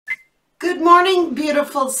Good morning,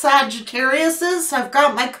 beautiful Sagittariuses. I've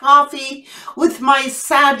got my coffee with my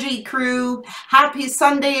Saggy crew. Happy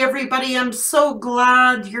Sunday, everybody. I'm so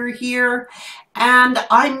glad you're here. And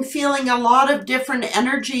I'm feeling a lot of different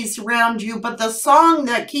energies around you. But the song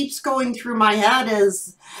that keeps going through my head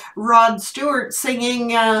is Rod Stewart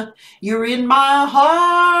singing, you're in my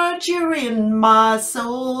heart, you're in my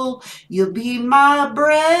soul. You'll be my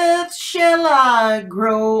breath, shall I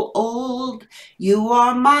grow old. You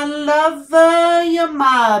are my lover, you're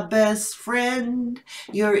my best friend,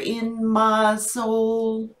 you're in my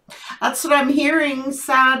soul. That's what I'm hearing,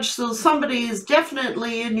 Sag, so somebody is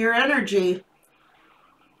definitely in your energy.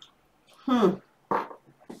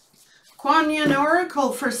 Kuan Yin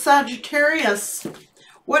Oracle for Sagittarius.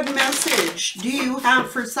 What message do you have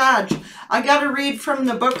for Sag? I got to read from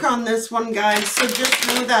the book on this one, guys, so just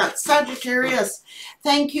know that. Sagittarius,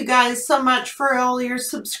 thank you guys so much for all your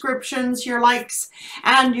subscriptions, your likes,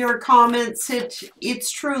 and your comments.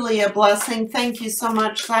 It's truly a blessing. Thank you so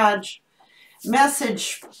much, Sag.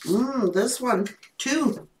 Message, this one,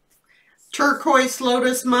 2. Turquoise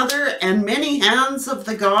Lotus Mother and Many Hands of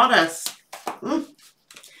the Goddess.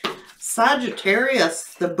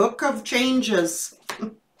 Sagittarius, the Book of Changes.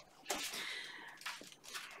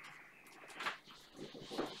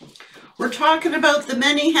 We're talking about the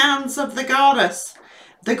many hands of the goddess.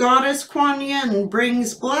 The goddess Kuan Yin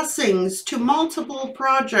brings blessings to multiple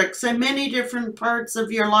projects in many different parts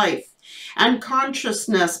of your life and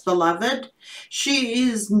consciousness, beloved. She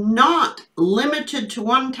is not limited to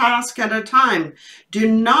one task at a time. Do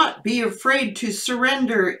not be afraid to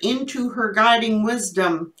surrender into her guiding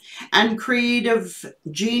wisdom and creative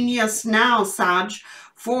genius now, Sag,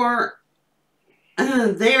 for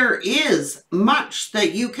there is much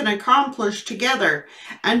that you can accomplish together,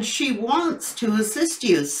 and she wants to assist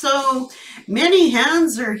you. So many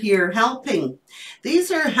hands are here helping.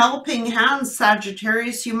 These are helping hands,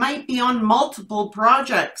 Sagittarius. You might be on multiple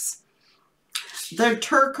projects. The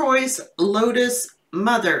Turquoise Lotus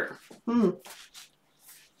Mother.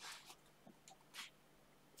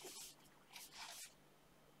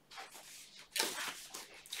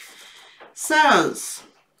 Says,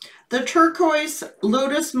 the Turquoise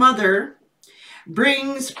Lotus Mother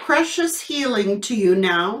brings precious healing to you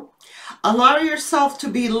now. Allow yourself to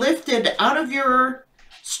be lifted out of your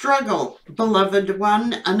struggle, beloved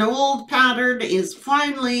one. An old pattern is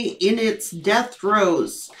finally in its death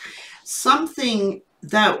throes. Something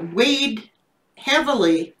that weighed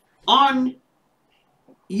heavily on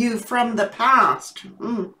you from the past.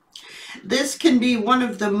 This can be one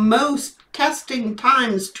of the most testing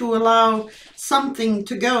times to allow something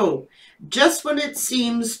to go. Just when it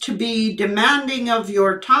seems to be demanding of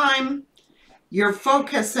your time, your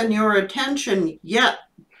focus, and your attention, yet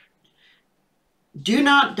do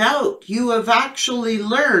not doubt you have actually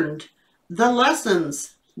learned the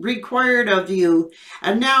lessons required of you,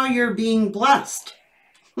 and now you're being blessed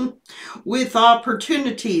with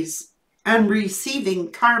opportunities and receiving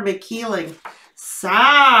karmic healing.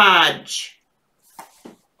 Sag,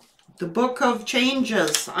 the Book of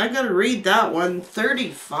Changes. I gotta read that one.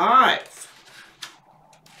 35.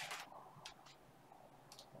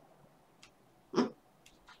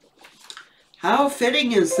 How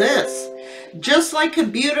fitting is this? Just like a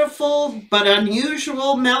beautiful but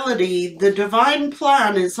unusual melody, the divine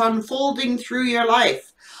plan is unfolding through your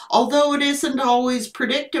life, although it isn't always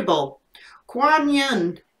predictable. Kuan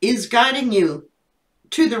Yin is guiding you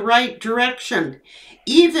to the right direction.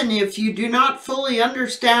 Even if you do not fully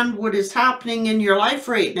understand what is happening in your life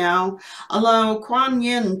right now, allow Kuan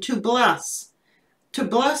Yin to bless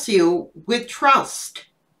you with trust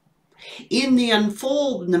in the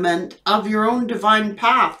unfoldment of your own divine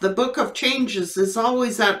path. The Book of Changes is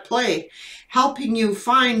always at play, helping you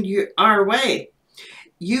find our way.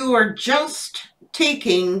 You are just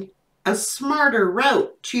taking a smarter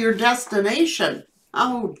route to your destination.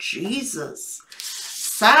 Oh, Jesus.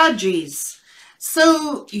 Saggies.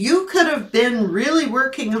 So you could have been really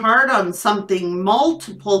working hard on something,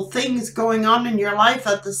 multiple things going on in your life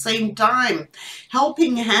at the same time.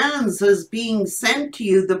 Helping hands is being sent to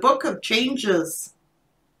you. The Book of Changes.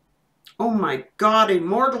 Oh my God,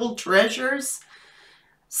 Immortal treasures.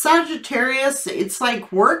 Sagittarius, it's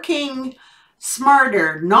like working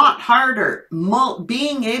smarter, not harder.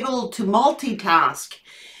 Being able to multitask.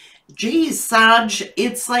 Geez, Sag,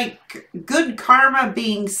 it's like good karma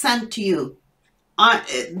being sent to you.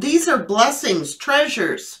 These are blessings,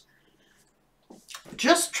 treasures.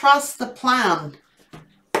 Just trust the plan.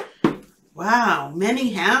 Wow,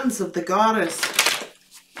 many hands of the goddess.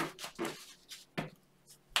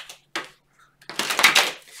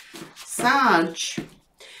 Sag,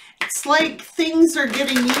 it's It's like things are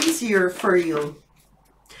getting easier for you.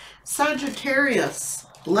 Sagittarius,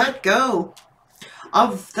 let go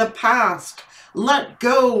of the past. Let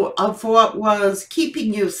go of what was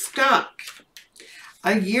keeping you stuck.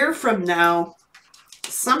 A year from now,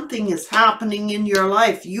 something is happening in your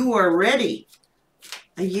life. You are ready.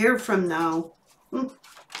 A year from now.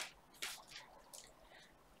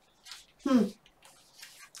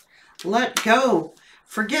 Let go.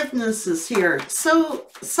 Forgiveness is here. So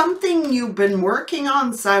something you've been working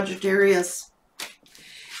on, Sagittarius,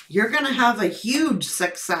 you're going to have a huge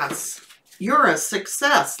success. You're a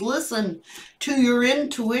success. Listen to your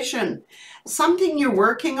intuition. Something you're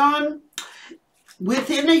working on,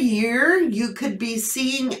 within a year, you could be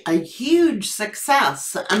seeing a huge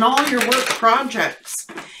success in all your work projects.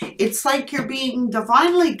 It's like you're being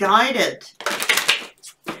divinely guided.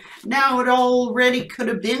 Now, it already could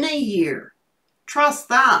have been a year. Trust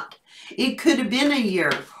that. It could have been a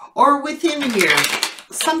year or within a year.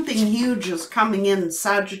 Something huge is coming in,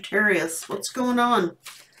 Sagittarius. What's going on?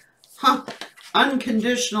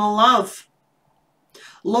 Unconditional love.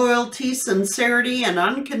 Loyalty, sincerity, and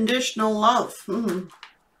unconditional love.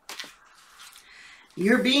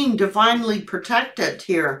 You're being divinely protected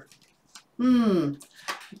here.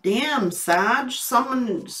 Damn, Sag.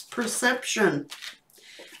 Someone's perception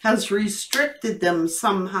has restricted them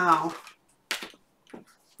somehow.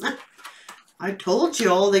 I told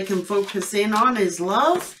you all they can focus in on is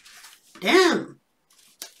love. Damn.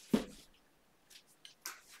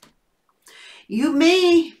 You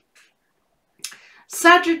may,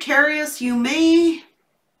 Sagittarius, you may,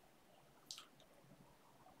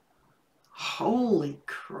 holy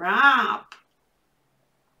crap.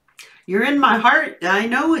 You're in my heart. I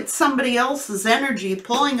know it's somebody else's energy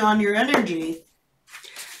pulling on your energy.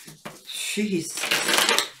 Jeez.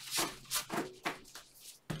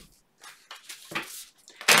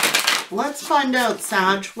 Let's find out,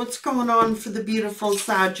 Sag, what's going on for the beautiful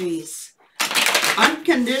Saggies.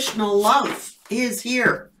 Unconditional love is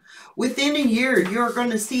here. Within a year, you're going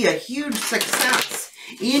to see a huge success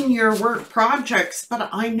in your work projects, but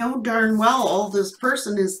I know darn well all this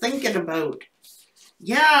person is thinking about.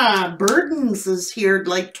 Yeah, burdens is here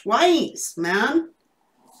like twice, man.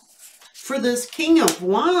 For this King of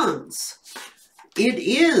Wands, it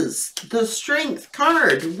is the Strength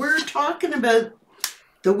card. We're talking about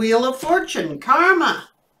the Wheel of Fortune, karma.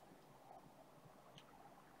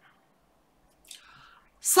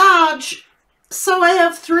 Sag, so I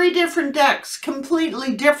have 3 different decks,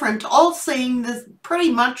 completely different, all saying this,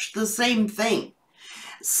 pretty much the same thing.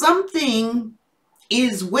 Something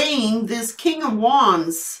is weighing this King of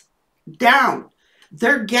Wands down.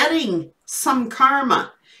 They're getting some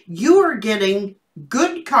karma. You are getting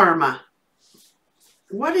good karma.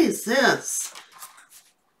 What is this?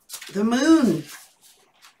 The Moon.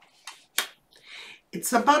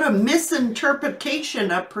 It's about a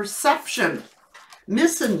misinterpretation, a perception.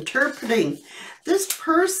 Misinterpreting. This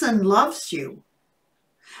person loves you.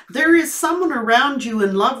 There is someone around you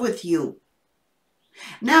in love with you.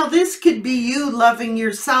 Now, this could be you loving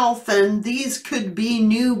yourself, and these could be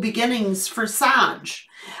new beginnings for Sag.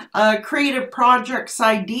 Creative projects,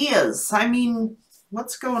 ideas. I mean,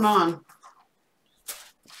 what's going on?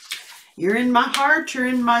 You're in my heart, you're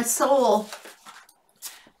in my soul.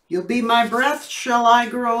 You'll be my breath, shall I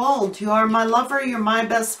grow old. You are my lover, you're my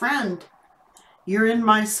best friend. You're in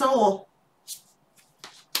my soul.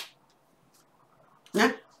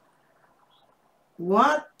 Yeah.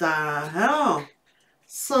 What the hell?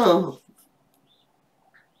 So,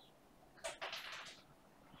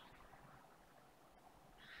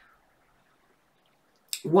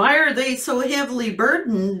 why are they so heavily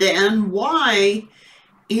burdened, and why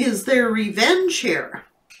is there revenge here?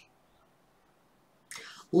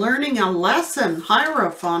 Learning a lesson,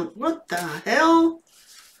 Hierophant. What the hell?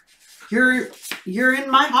 You're in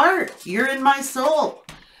my heart. You're in my soul.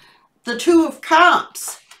 The Two of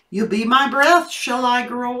Cups. You be my breath, shall I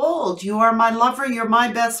grow old. You are my lover, you're my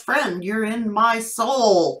best friend. You're in my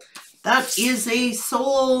soul. That is a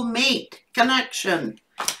soul mate connection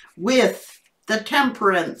with the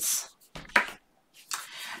Temperance.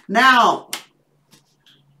 Now,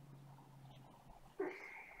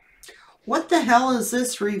 what the hell is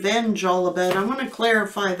this revenge all about? I want to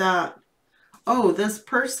clarify that. Oh, this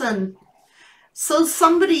person. So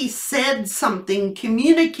somebody said something,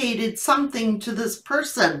 communicated something to this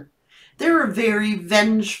person. They're very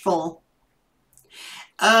vengeful.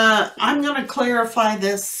 I'm going to clarify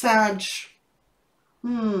this, Sag.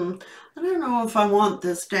 I don't know if I want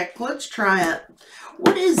this deck. Let's try it.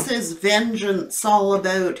 What is this vengeance all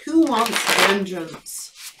about? Who wants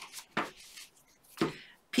vengeance?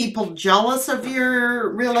 people jealous of your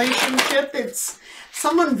relationship. It's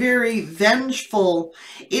someone very vengeful.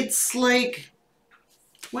 It's like,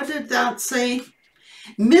 what did that say?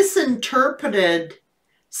 Misinterpreted.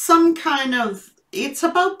 Some kind of, it's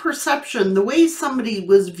about perception, the way somebody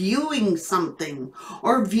was viewing something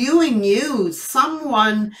or viewing you.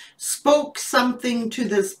 Someone spoke something to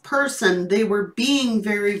this person. They were being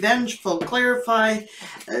very vengeful. Clarify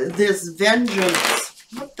this vengeance.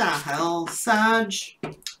 What the hell, Sag?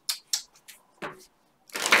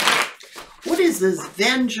 What is this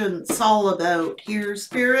vengeance all about here,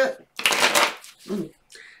 Spirit?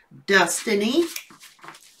 Destiny.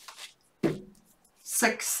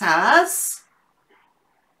 Success.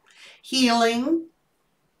 Healing.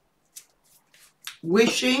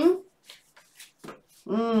 Wishing.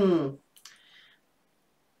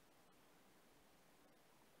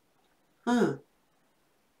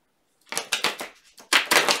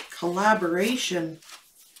 Collaboration.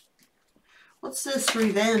 What's this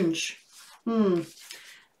revenge?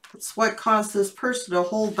 That's what caused this person to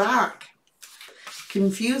hold back.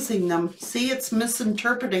 Confusing them. See, it's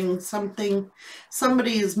misinterpreting something.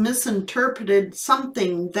 Somebody has misinterpreted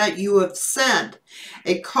something that you have said.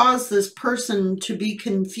 It caused this person to be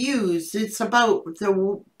confused. It's about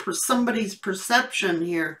somebody's perception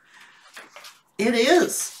here. It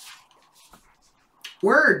is.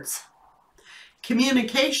 Words.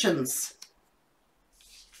 Communications.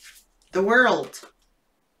 The world.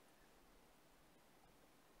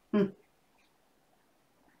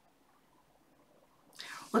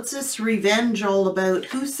 What's this revenge all about?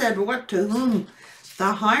 Who said what to whom?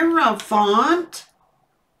 The Hierophant.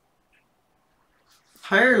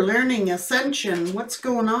 Higher learning ascension. What's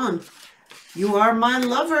going on? You are my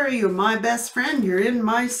lover. You're my best friend. You're in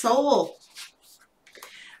my soul.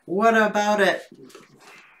 What about it?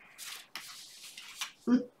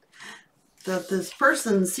 That this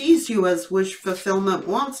person sees you as wish fulfillment,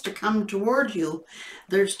 wants to come toward you.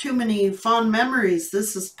 There's too many fond memories.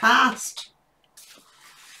 This is past.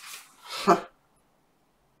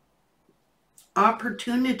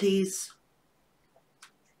 Opportunities.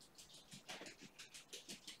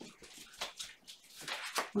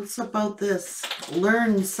 What's about this?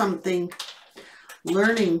 Learn something.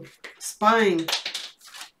 Learning. Spying.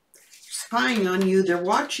 Spying on you. They're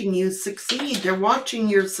watching you succeed. They're watching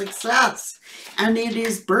your success. And it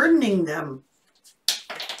is burdening them.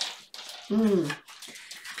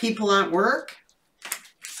 People at work.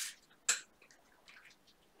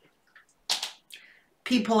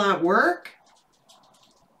 People at work.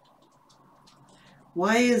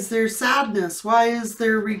 Why is there sadness? Why is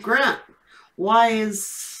there regret? Why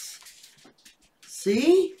is...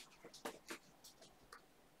 See?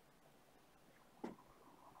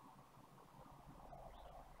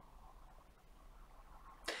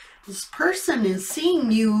 This person is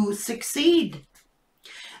seeing you succeed.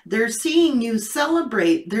 They're seeing you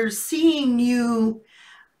celebrate. They're seeing you...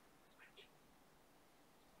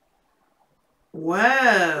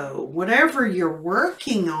 Whoa, whatever you're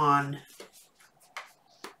working on.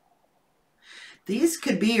 These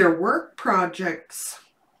could be your work projects.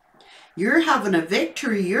 You're having a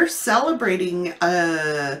victory. You're celebrating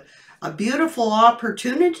a beautiful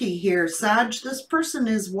opportunity here, Sag. This person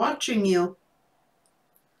is watching you.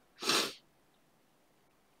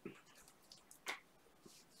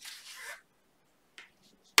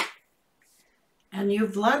 And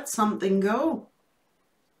you've let something go.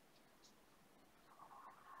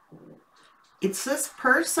 It's this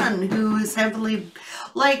person who is heavily,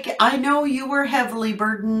 like, I know you were heavily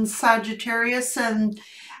burdened, Sagittarius, and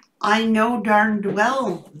I know darned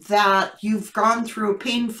well that you've gone through a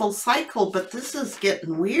painful cycle, but this is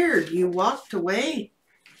getting weird. You walked away.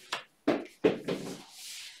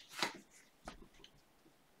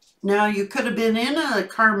 Now, you could have been in a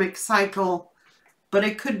karmic cycle, but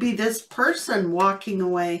it could be this person walking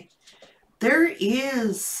away. There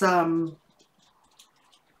is some...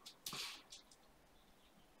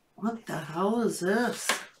 What the hell is this?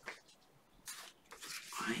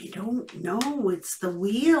 I don't know. It's the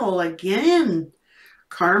wheel again.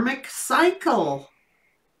 Karmic cycle.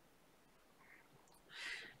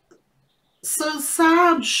 So,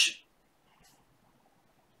 Sag,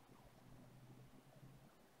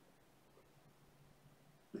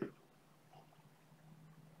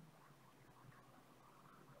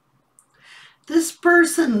 this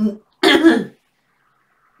person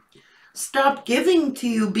stopped giving to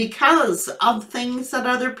you because of things that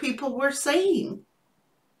other people were saying.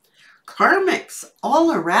 Karmics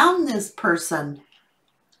all around this person.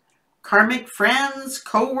 Karmic friends,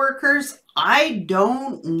 co-workers, I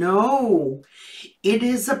don't know. It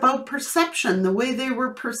is about perception, the way they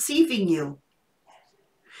were perceiving you.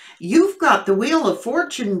 You've got the Wheel of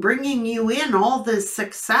Fortune bringing you in all this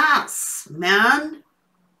success, man.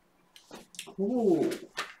 Ooh.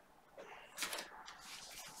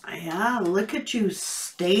 Yeah, look at you,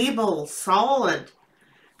 stable, solid.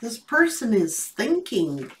 This person is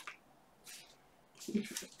thinking.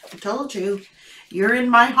 I told you, you're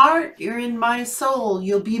in my heart, you're in my soul.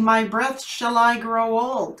 You'll be my breath, shall I grow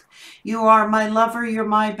old. You are my lover, you're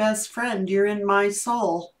my best friend, you're in my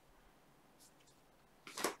soul.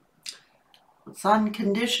 It's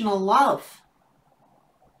unconditional love.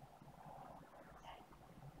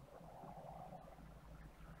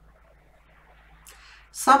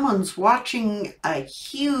 Someone's watching a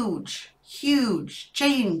huge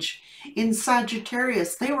change in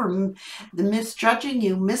Sagittarius. They were misjudging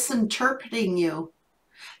you, misinterpreting you.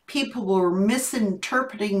 People were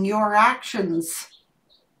misinterpreting your actions,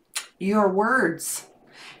 your words,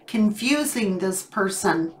 confusing this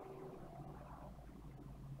person.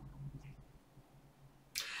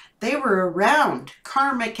 They were around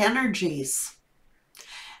karmic energies.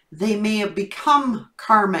 They may have become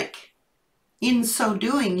karmic. In so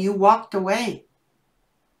doing, you walked away.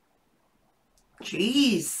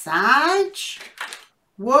 Geez, Sag.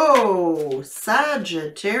 Whoa,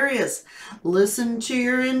 Sagittarius. Listen to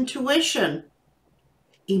your intuition.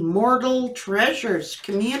 Immortal treasures,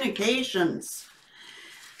 communications.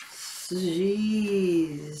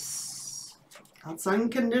 Jeez. That's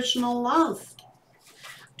unconditional love.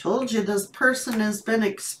 Told you this person has been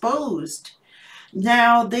exposed.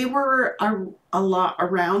 Now, they were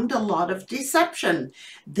around a lot of deception.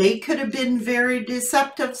 They could have been very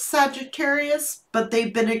deceptive, Sagittarius, but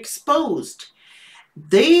they've been exposed.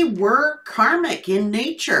 They were karmic in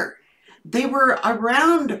nature. They were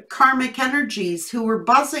around karmic energies who were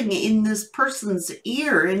buzzing in this person's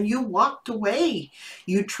ear, and you walked away.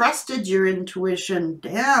 You trusted your intuition.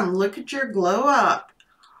 Damn, look at your glow up.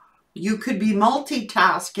 You could be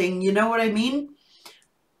multitasking, you know what I mean?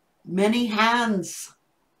 Many hands.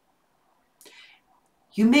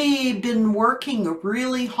 You may have been working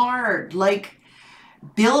really hard, like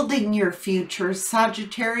building your future,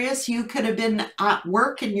 Sagittarius. You could have been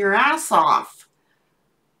working your ass off.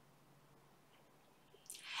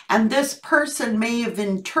 And this person may have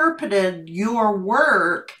interpreted your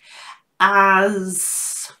work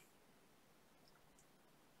as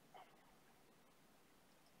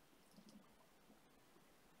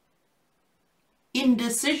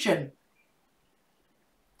indecision.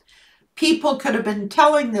 People could have been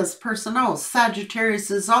telling this person, oh,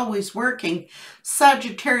 Sagittarius is always working.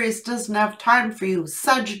 Sagittarius doesn't have time for you.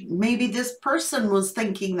 Maybe this person was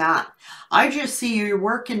thinking that. I just see you're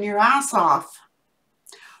working your ass off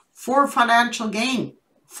for financial gain,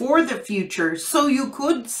 for the future, so you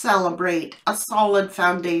could celebrate a solid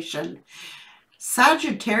foundation.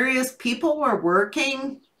 Sagittarius, people were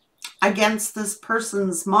working against this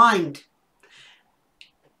person's mind.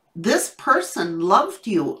 This person loved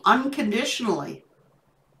you unconditionally,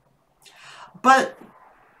 but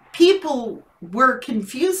people were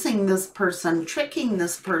confusing this person, tricking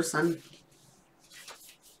this person.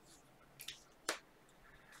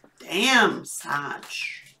 Damn, Sag.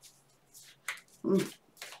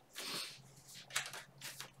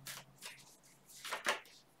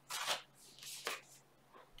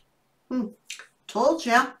 Told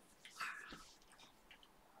ya.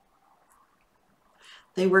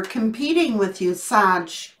 They were competing with you,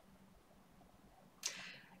 Sag.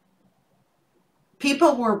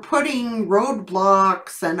 People were putting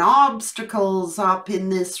roadblocks and obstacles up in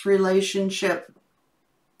this relationship.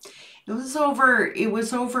 It was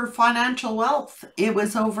over financial wealth. It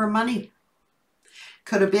was over money.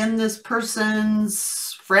 Could have been this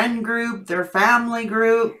person's friend group, their family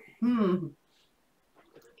group.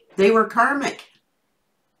 They were karmic.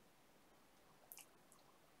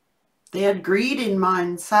 They had greed in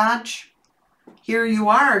mind, Sag. Here you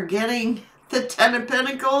are getting the 10 of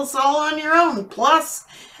Pentacles all on your own, plus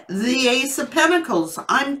the Ace of Pentacles.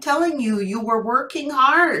 I'm telling you, you were working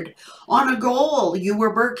hard on a goal. You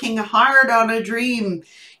were working hard on a dream.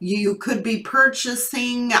 You could be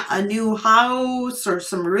purchasing a new house or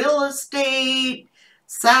some real estate.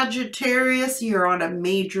 Sagittarius, you're on a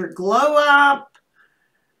major glow up.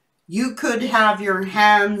 You could have your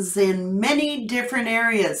hands in many different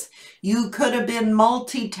areas. You could have been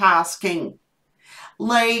multitasking.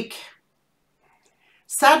 Like,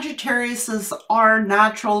 Sagittariuses are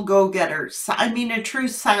natural go-getters. I mean, a true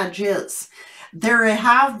Sag is. They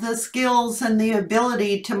have the skills and the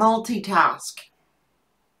ability to multitask.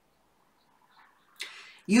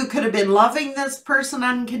 You could have been loving this person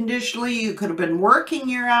unconditionally. You could have been working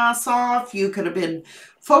your ass off. You could have been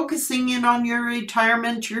focusing in on your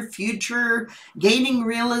retirement, your future, gaining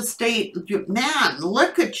real estate. Man,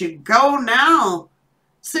 look at you go now.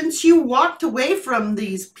 Since you walked away from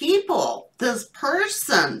these people, this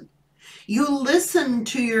person, you listened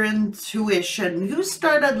to your intuition. You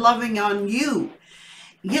started loving on you.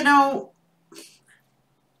 You know,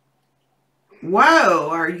 wow,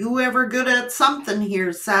 are you ever good at something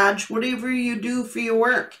here, Sag? Whatever you do for your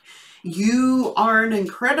work, you are an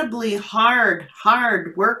incredibly hard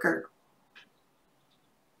worker.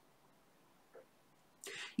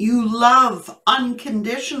 You love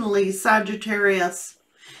unconditionally, Sagittarius.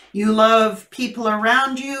 You love people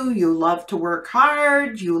around you. You love to work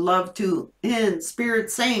hard. You love to, in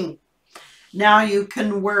Spirit saying, now you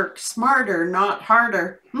can work smarter, not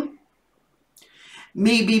harder.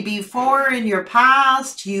 Maybe before in your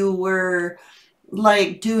past you were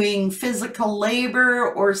like doing physical labor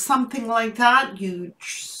or something like that. You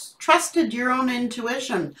trusted your own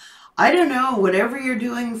intuition. I don't know, whatever you're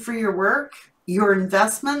doing for your work, your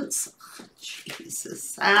investments, Jesus,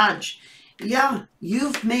 Sag. Yeah,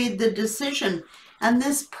 you've made the decision. And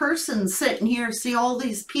this person sitting here, see all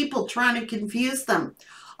these people trying to confuse them.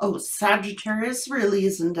 Oh, Sagittarius really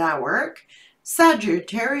isn't at work.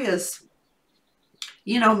 Sagittarius,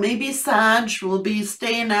 you know, maybe Sag will be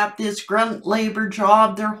staying at this grunt labor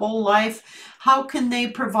job their whole life. How can they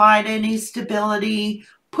provide any stability?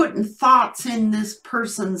 Putting thoughts in this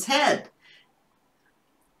person's head.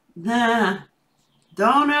 Nah.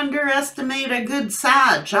 Don't underestimate a good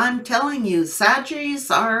Sag. I'm telling you, Saggies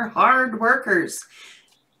are hard workers.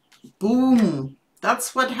 Boom.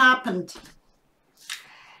 That's what happened.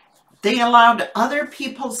 They allowed other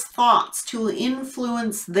people's thoughts to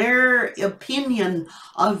influence their opinion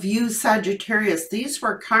of you, Sagittarius. These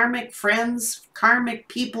were karmic friends, karmic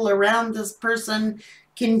people around this person,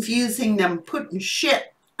 confusing them, putting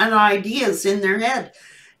shit and ideas in their head.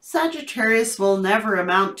 Sagittarius will never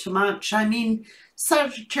amount to much. I mean,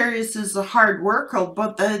 Sagittarius is a hard worker,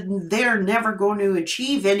 but they're never going to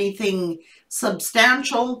achieve anything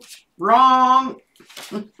substantial. Wrong.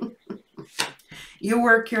 You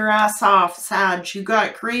work your ass off, Sag. You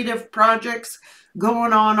got creative projects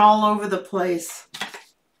going on all over the place.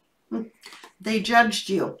 They judged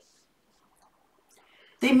you.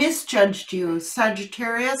 They misjudged you,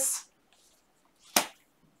 Sagittarius.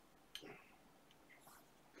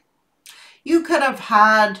 You could have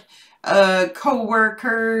had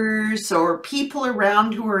co-workers or people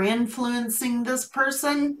around who are influencing this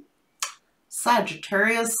person.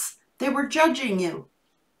 Sagittarius, they were judging you.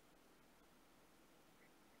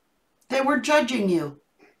 They were judging you.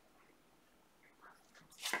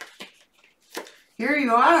 Here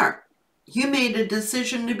you are. You made a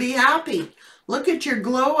decision to be happy. Look at your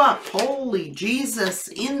glow up. Holy Jesus,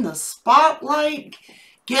 in the spotlight,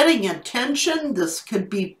 getting attention. This could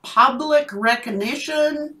be public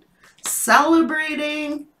recognition.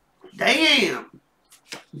 Celebrating. Damn.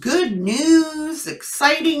 Good news,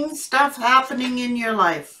 exciting stuff happening in your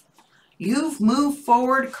life. You've moved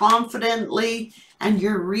forward confidently and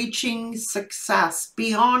you're reaching success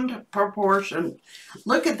beyond proportion.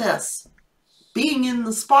 Look at this. Being in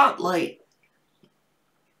the spotlight.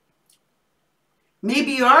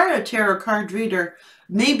 Maybe you are a tarot card reader.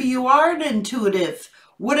 Maybe you are an intuitive.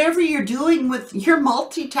 Whatever you're doing with, you're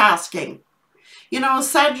multitasking. You know,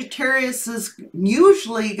 Sagittarius has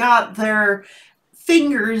usually got their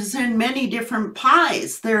fingers in many different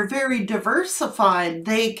pies. They're very diversified.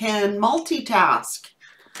 They can multitask.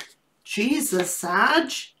 Jesus,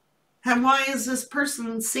 Sag. And why is this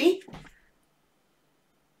person, see?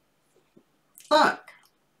 Look.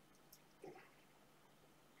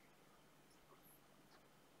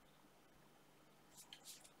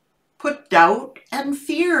 Put doubt and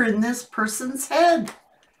fear in this person's head.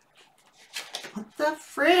 What the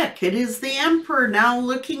frick? It is the Emperor now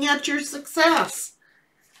looking at your success.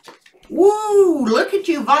 Woo! Look at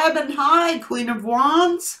you vibing high, Queen of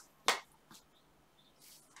Wands.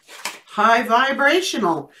 High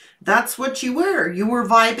vibrational. That's what you were. You were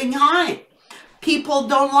vibing high. People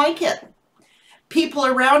don't like it. People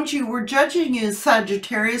around you were judging you,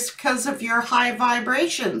 Sagittarius, because of your high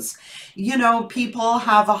vibrations. You know, people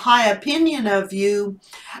have a high opinion of you.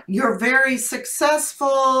 You're very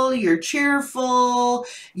successful. You're cheerful.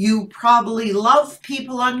 You probably love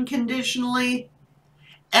people unconditionally.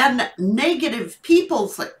 And negative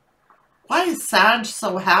people's like, why is Sag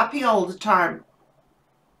so happy all the time?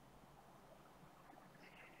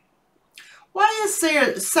 Why is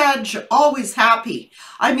Sag always happy?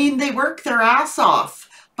 I mean, they work their ass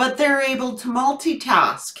off, but they're able to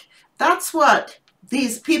multitask. That's what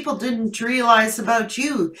these people didn't realize about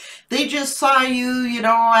you. They just saw you, you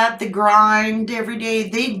know, at the grind every day.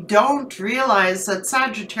 They don't realize that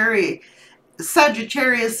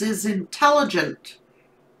Sagittarius is intelligent.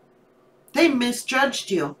 They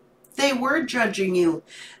misjudged you. They were judging you.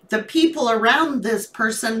 The people around this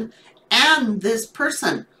person and this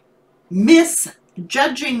person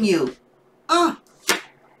misjudging you. Oh,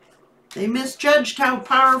 they misjudged how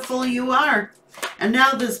powerful you are. And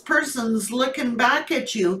now this person's looking back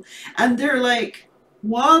at you and they're like,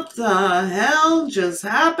 what the hell just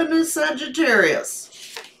happened to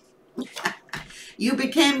Sagittarius? You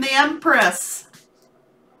became the Empress.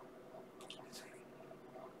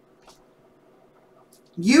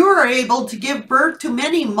 You are able to give birth to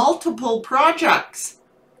multiple projects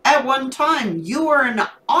at one time. You are an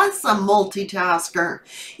awesome multitasker.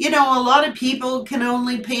 You know, a lot of people can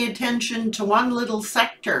only pay attention to one little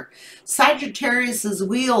sector. Sagittarius's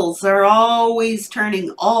wheels are always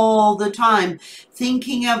turning all the time,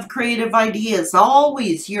 thinking of creative ideas.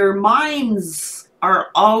 Always. Your minds are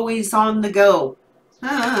always on the go.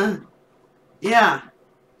 Yeah.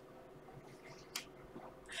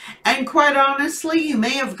 And quite honestly, you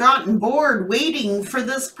may have gotten bored waiting for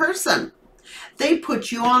this person. They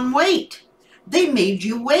put you on wait. They made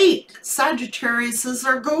you wait. Sagittariuses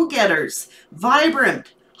are go-getters,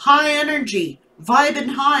 vibrant, high energy, vibing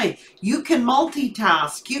high. You can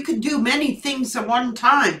multitask. You can do many things at one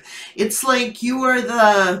time. It's like you are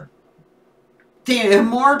the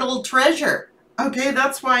immortal treasure. Okay,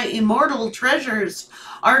 that's why immortal treasures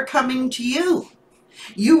are coming to you.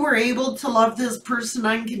 You were able to love this person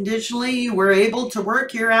unconditionally. You were able to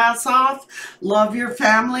work your ass off, love your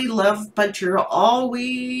family, but you're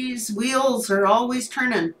always, wheels are always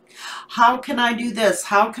turning. How can I do this?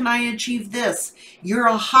 How can I achieve this? You're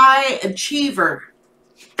a high achiever.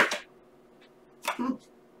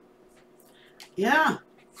 Yeah.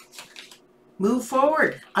 Move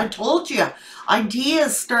forward. I told you,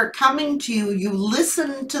 ideas start coming to you. You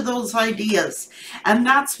listen to those ideas. And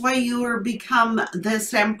that's why you are become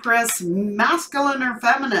this Empress, masculine or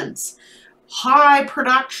feminines. High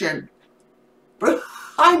production.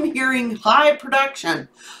 I'm hearing high production.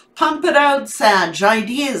 Pump it out, Sag.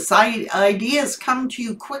 Ideas come to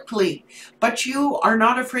you quickly, but you are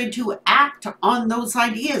not afraid to act on those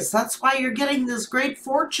ideas. That's why you're getting this great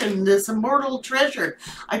fortune, this immortal treasure.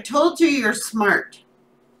 I told you you're smart.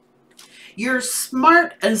 You're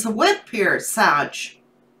smart as a whip here, Sag.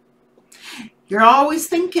 You're always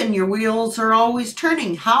thinking, your wheels are always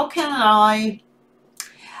turning. How can I...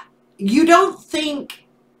 You don't think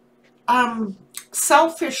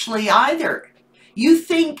selfishly either. You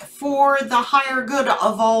think for the higher good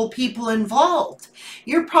of all people involved.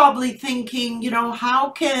 You're probably thinking, you know, how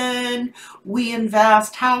can we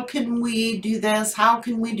invest? How can we do this? How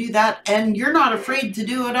can we do that? And you're not afraid to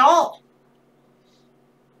do it all.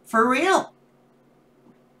 For real.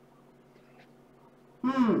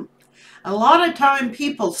 A lot of time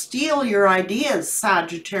people steal your ideas,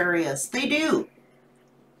 Sagittarius. They do.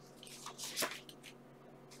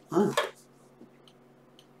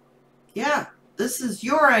 Yeah. This is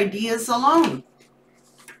your ideas alone.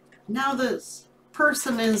 Now this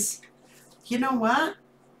person is, you know what?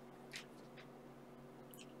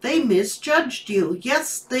 They misjudged you.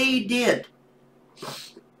 Yes, they did.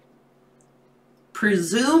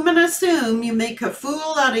 Presume and assume you make a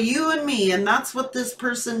fool out of you and me, and that's what this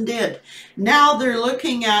person did. Now they're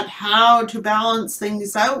looking at how to balance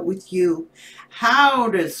things out with you, how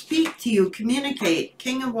to speak to you, communicate.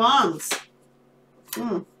 King of Wands.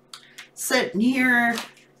 Sitting here,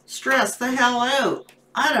 stressed the hell out.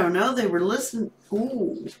 I don't know, they were listening.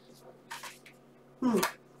 Ooh.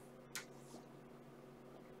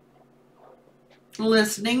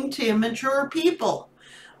 Listening to immature people.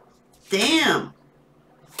 Damn.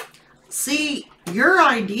 See, your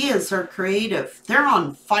ideas are creative. They're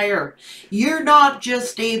on fire. You're not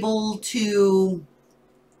just able to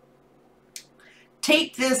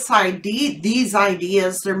take these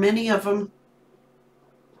ideas, there are many of them.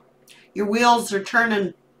 Your wheels are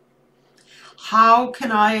turning. How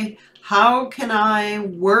can I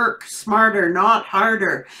work smarter, not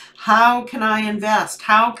harder? How can I invest?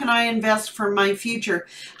 How can I invest for my future?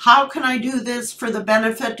 How can I do this for the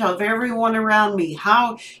benefit of everyone around me?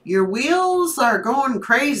 How your wheels are going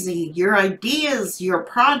crazy. Your ideas, your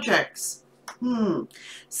projects.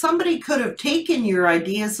 Somebody could have taken your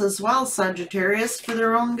ideas as well, Sagittarius, for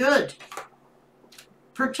their own good.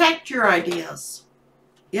 Protect your ideas.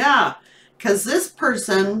 Yeah, because this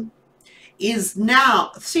person is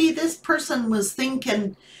now, see, this person was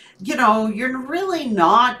thinking, you know, you're really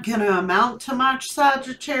not going to amount to much,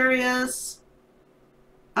 Sagittarius.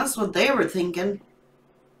 That's what they were thinking.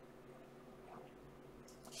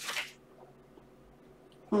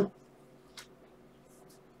 That's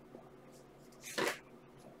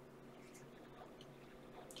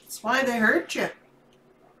why they hurt you.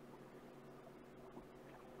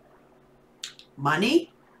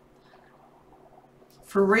 Money?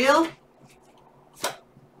 For real?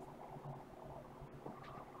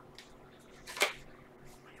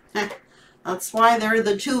 That's why they're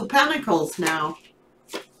the Two of Pentacles now.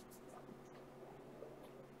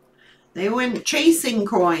 They went chasing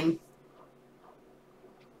coin.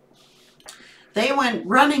 They went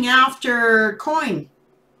running after coin.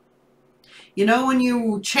 You know, when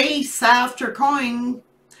you chase after coin,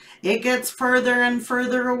 it gets further and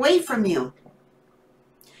further away from you.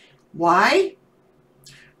 Why?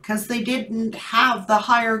 Because they didn't have the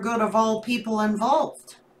higher good of all people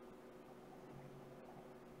involved.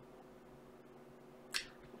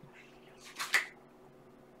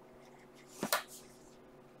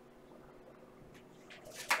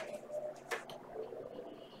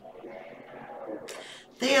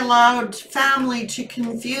 They allowed family to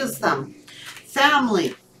confuse them.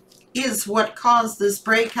 Family is what caused this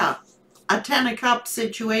breakup. A 10 of Cups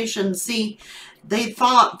situation. See, they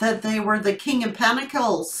thought that they were the King of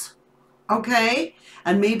Pentacles. Okay?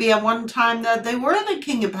 And maybe at one time that they were the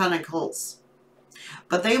King of Pentacles.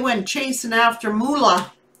 But they went chasing after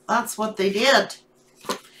moolah. That's what they did.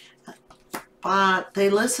 But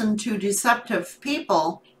they listened to deceptive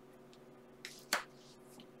people.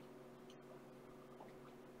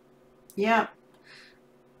 Yeah.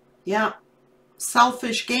 Yeah.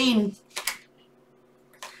 Selfish gain.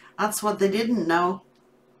 That's what they didn't know.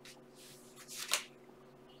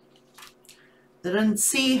 They didn't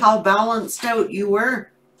see how balanced out you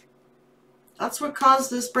were. That's what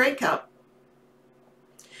caused this breakup.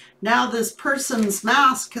 Now this person's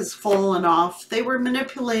mask has fallen off. They were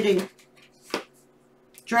manipulating.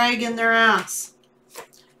 Dragging their ass.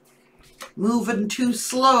 Moving too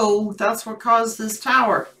slow. That's what caused this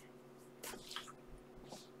tower.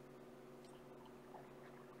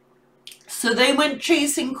 So they went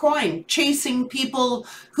chasing coin, chasing people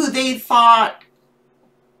who they thought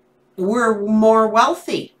were more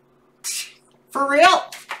wealthy. For real.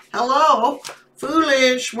 Hello.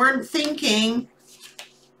 Foolish. Weren't thinking.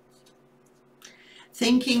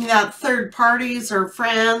 Thinking that third parties are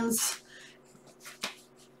friends.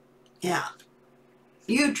 Yeah.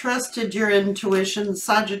 You trusted your intuition,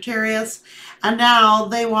 Sagittarius. And now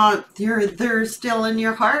they want, they're still in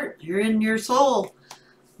your heart. You're in your soul.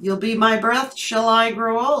 You'll be my breath, shall I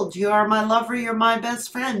grow old. You are my lover, you're my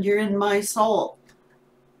best friend, you're in my soul.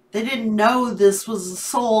 They didn't know this was a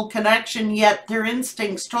soul connection, yet their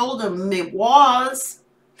instincts told them it was.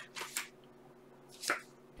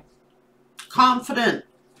 Confident.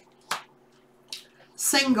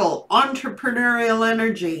 Single. Entrepreneurial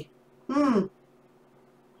energy.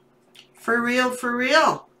 For real, for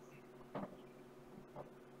real.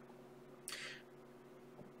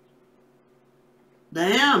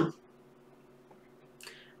 Damn.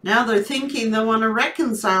 Now they're thinking they want to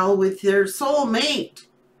reconcile with their soulmate.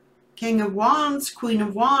 King of Wands, Queen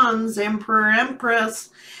of Wands, Emperor, Empress.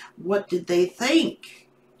 What did they think?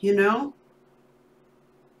 You know?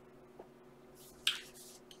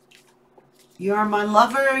 You are my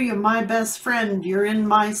lover, you're my best friend, you're in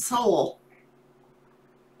my soul.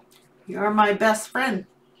 You are my best friend.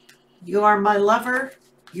 You are my lover,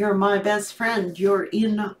 you're my best friend, you're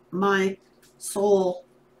in my soul.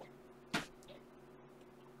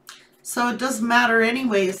 So it doesn't matter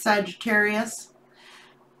anyway, Sagittarius.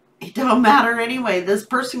 It don't matter anyway. This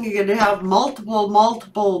person, you're going to have multiple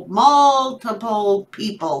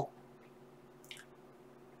people.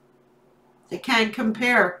 They can't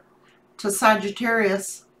compare to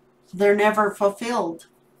Sagittarius. They're never fulfilled.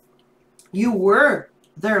 You were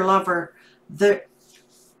their lover. They're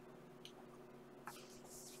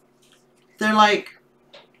like,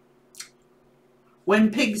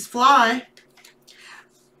 when pigs fly,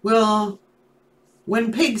 well,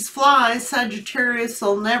 when pigs fly, Sagittarius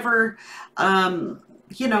will never,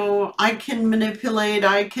 you know, I can manipulate,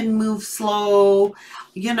 I can move slow.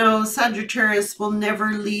 You know, Sagittarius will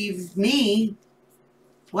never leave me.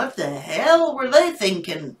 What the hell were they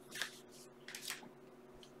thinking?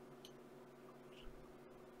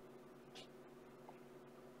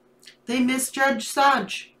 They misjudged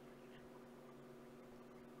Sag.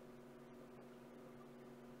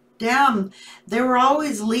 Damn, they were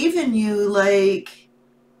always leaving you like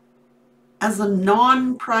as a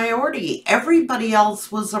non-priority. Everybody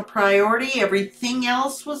else was a priority. Everything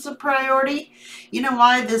else was a priority. You know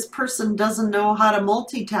why? This person doesn't know how to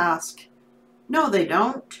multitask. No, they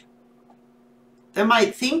don't. They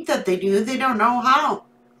might think that they do. They don't know how.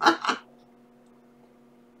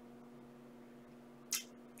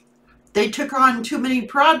 They took on too many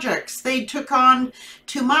projects. They took on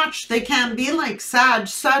too much. They can't be like Sag.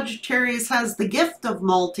 Sagittarius has the gift of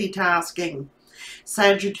multitasking.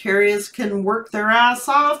 Sagittarius can work their ass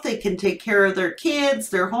off. They can take care of their kids,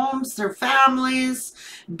 their homes, their families,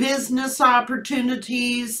 business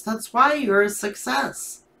opportunities. That's why you're a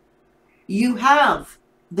success. You have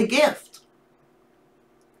the gift.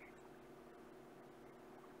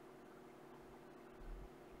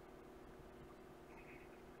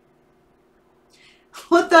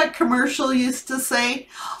 What that commercial used to say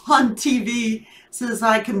on TV says,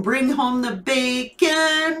 I can bring home the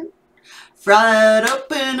bacon fried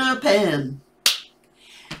up in a pan.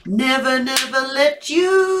 Never, never let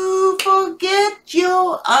you forget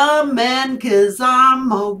you're a man, 'cause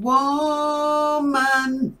I'm a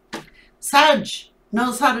woman. Sag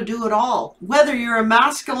knows how to do it all. Whether you're a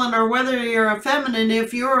masculine or whether you're a feminine,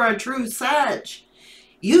 if you're a true Sag,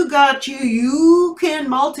 you can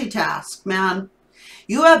multitask, man.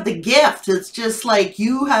 You have the gift. It's just like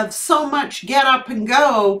you have so much get up and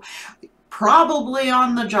go, probably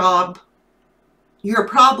on the job. You're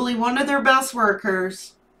probably one of their best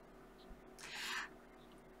workers.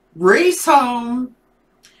 Race home,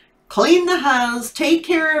 clean the house, take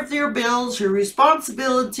care of your bills, your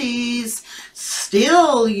responsibilities.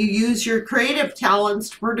 Still, you use your creative talents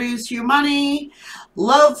to produce your money.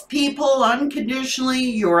 Love people unconditionally.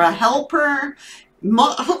 You're a helper.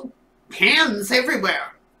 Hands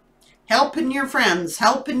everywhere. Helping your friends,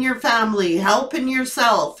 helping your family, helping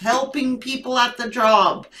yourself, helping people at the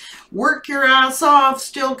job. Work your ass off,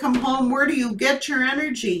 still come home. Where do you get your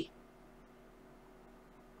energy?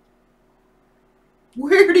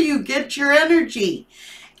 Where do you get your energy?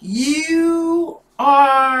 You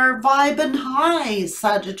are vibing high,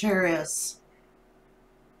 Sagittarius.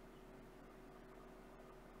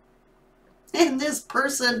 And this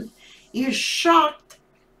person is shocked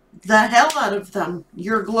the hell out of them.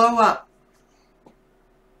 Your glow up.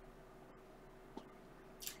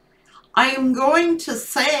 I am going to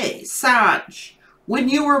say, Sag, when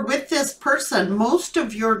you were with this person, most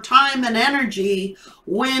of your time and energy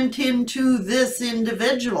went into this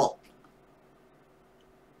individual.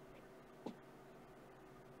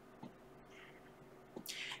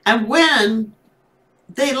 And when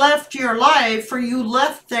they left your life, or you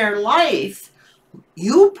left their life,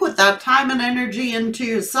 you put that time and energy into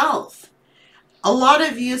yourself. A lot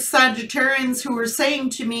of you Sagittarians who are saying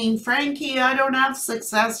to me, Frankie, I don't have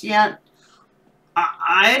success yet.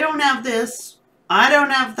 I don't have this. I don't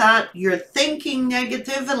have that. You're thinking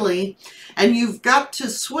negatively, and you've got to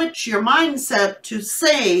switch your mindset to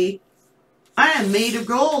say, I am made of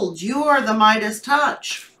gold. You are the Midas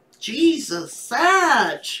touch. Jesus,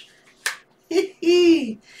 Sag.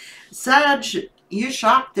 Sag, you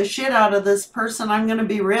shocked the shit out of this person. I'm going to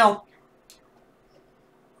be real.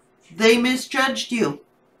 They misjudged you.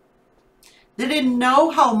 They didn't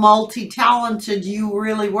know how multi-talented you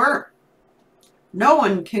really were. No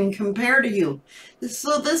one can compare to you.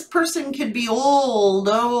 So this person could be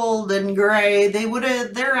old and gray.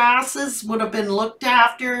 Their asses would have been looked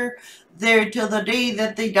after there till the day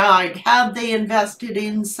that they died. Had they invested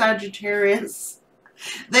in Sagittarius,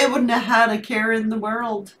 they wouldn't have had a care in the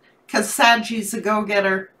world. Because Saggy's a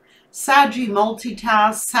go-getter. Saggy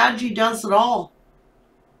multitasks. Saggy does it all.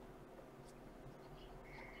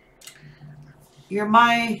 You're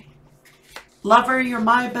my lover. You're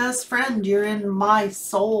my best friend. You're in my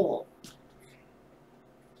soul.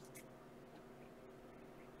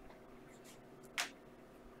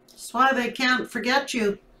 That's why they can't forget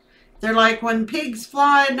you. They're like, when pigs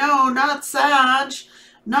fly, no, not Sag.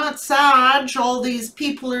 Not Sag. All these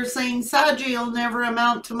people are saying Saggy will never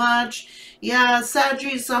amount to much. Yeah,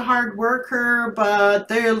 Saggy's a hard worker, but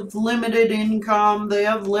they have limited income. They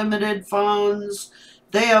have limited funds.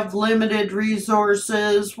 They have limited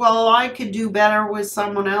resources. Well, I could do better with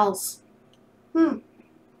someone else.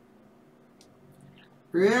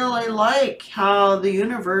 Really like how the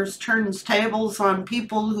universe turns tables on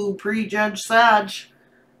people who prejudge Sag.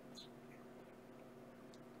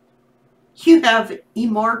 You have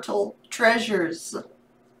immortal treasures.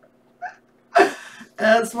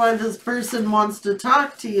 That's why this person wants to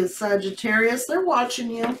talk to you, Sagittarius. They're watching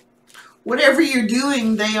you. Whatever you're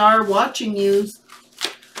doing, they are watching you.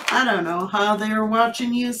 I don't know how they're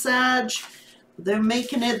watching you, Sag. They're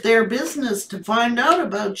making it their business to find out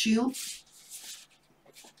about you.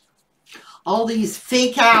 All these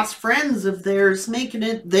fake-ass friends of theirs making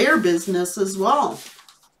it their business as well.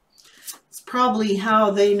 It's probably how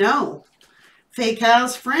they know.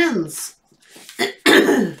 Fake-ass friends.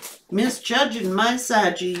 Misjudging my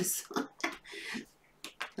Saggies.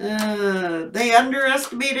 They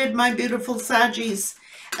underestimated my beautiful Saggies.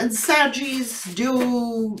 And Saggies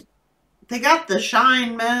do, they got the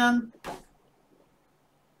shine, man.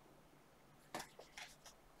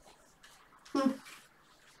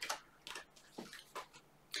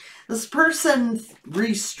 This person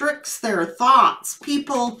restricts their thoughts.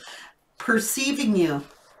 People perceiving you,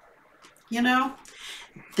 you know,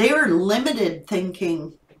 they're limited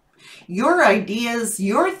thinking. Your ideas,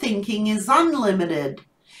 your thinking is unlimited.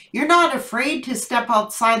 You're not afraid to step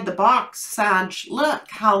outside the box, Sag. Look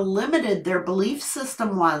how limited their belief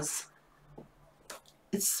system was.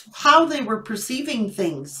 It's how they were perceiving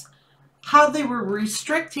things, how they were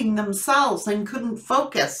restricting themselves and couldn't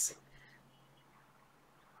focus.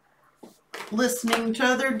 Listening to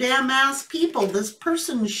other damn ass people. This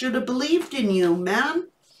person should have believed in you, man.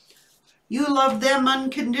 You love them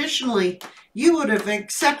unconditionally. You would have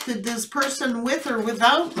accepted this person with or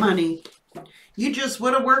without money. You just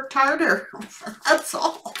would have worked harder. That's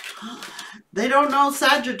all. They don't know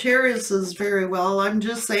Sagittarius very well. I'm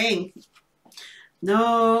just saying.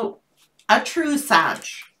 No, a true Sag.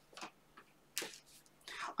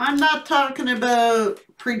 I'm not talking about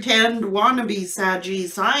pretend wannabe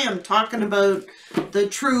Saggies. I am talking about the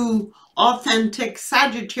true, authentic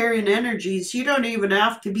Sagittarian energies. You don't even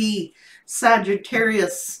have to be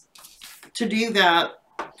Sagittarius to do that.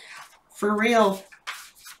 For real.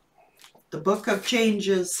 The Book of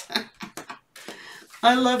Changes.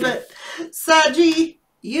 I love it. Saggy,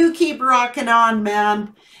 you keep rocking on,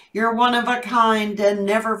 man. You're one of a kind and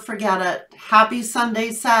never forget it. Happy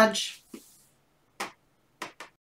Sunday, Sag.